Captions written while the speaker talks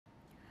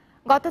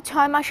গত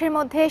 ৬ মাসের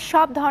মধ্যে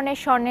সব ধরনের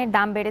স্বর্ণের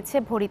দাম বেড়েছে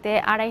ভরিতে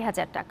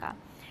 ২৫০০ টাকা।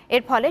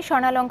 এর ফলে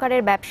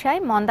স্বর্ণালংকারের ব্যবসায়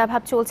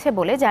মন্দাভাব চলছে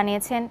বলে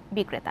জানিয়েছেন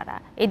বিক্রেতারা।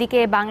 এদিকে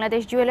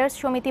বাংলাদেশ জুয়েলার্স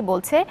সমিতি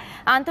বলছে,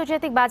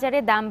 আন্তর্জাতিক বাজারে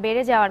দাম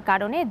বেড়ে যাওয়ার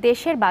কারণে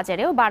দেশের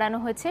বাজারেও বাড়ানো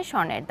হয়েছে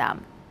স্বর্ণের দাম।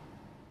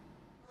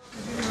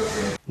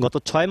 গত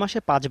 ৬ মাসে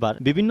 ৫ বার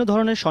বিভিন্ন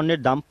ধরনের স্বর্ণের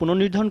দাম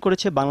পুনর্নির্ধারণ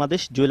করেছে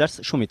বাংলাদেশ জুয়েলার্স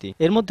সমিতি।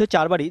 এর মধ্যে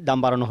 ৪ বারই দাম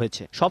বাড়ানো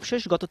হয়েছে।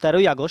 সবশেষ গত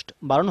 ১৩ই আগস্ট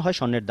বাড়ানো হয়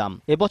স্বর্ণের দাম।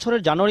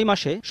 এবছরের জানুয়ারি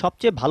মাসে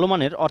সবচেয়ে ভালো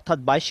মানের অর্থাৎ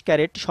 ২২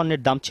 ক্যারেট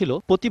স্বর্ণের দাম ছিল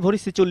প্রতি ভরি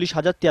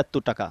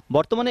 ৪৬,০৭৩ টাকা।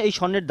 বর্তমানে এই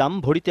স্বর্ণের দাম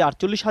ভরিতে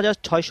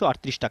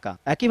 ৪৮,৬৩৮ টাকা।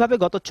 একইভাবে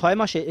গত ৬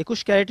 মাসে ২১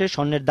 ক্যারেটের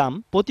স্বর্ণের দাম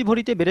প্রতি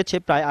ভরিতে বেড়েছে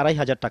প্রায়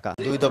 ২৫০০ টাকা।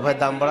 দুই দফায়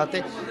দাম বাড়াতে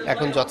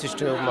এখন যথেষ্ট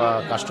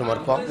কাস্টমার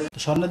কম।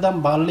 স্বর্ণের দাম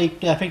বাড়লে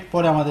একটু এফেক্ট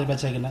পড়ে আমাদের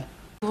বেচাকেনায়।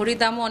 ভরির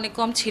দামও অনেক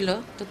কম ছিল,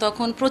 তো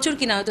তখন প্রচুর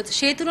কিনা হতো, তো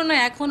সেই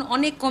তুলনায় এখন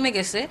অনেক কমে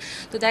গেছে।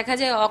 তো দেখা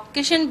যায়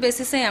অকেশন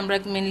বেসিসে আমরা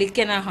মেনলি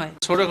কেনা হয়।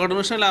 ছোটখাটো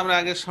বিষয় আমরা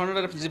আগে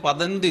স্বর্ণের যে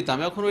প্রাধান্য দিতাম,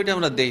 এখন ওইটা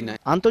আমরা দেই না।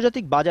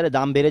 আন্তর্জাতিক বাজারে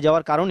দাম বেড়ে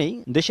যাওয়ার কারণেই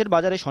দেশের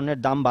বাজারে স্বর্ণের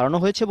দাম বাড়ানো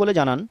হয়েছে বলে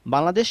জানান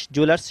বাংলাদেশ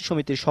জুয়েলার্স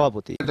সমিতির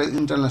সভাপতি। এটা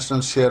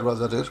ইন্টারন্যাশনাল শেয়ার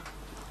বাজারের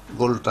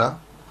গোল্ডটা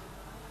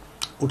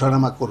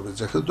ওঠানামা করবে,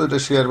 যেহেতু এটা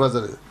শেয়ার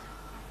বাজারে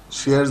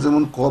শেয়ার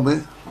যেমন কমে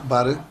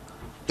বাড়ে,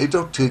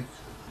 এটাও ঠিক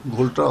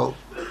গোল্ডটাও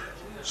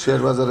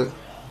শেয়ার বাজারে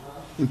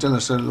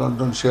ইন্টারন্যাশনাল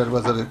লন্ডন শেয়ার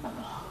বাজারে,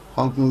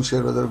 হংকং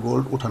শেয়ার বাজারে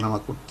গোল্ড ওঠানামা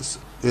করতেছে।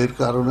 এর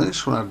কারণে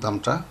সোনার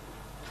দামটা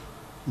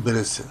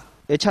বেড়েছে।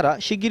 এছাড়া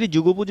শিগগিরই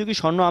যুগোপযোগী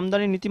স্বর্ণ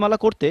আমদানির নীতিমালা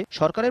করতে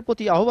সরকারের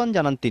প্রতি আহ্বান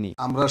জানান তিনি।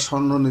 আমরা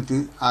স্বর্ণ নীতি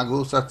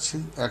আগেও চাচ্ছি,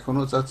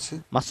 এখনও চাচ্ছি।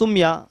 মাসুম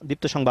মিয়া,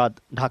 দীপ্ত সংবাদ,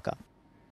 ঢাকা।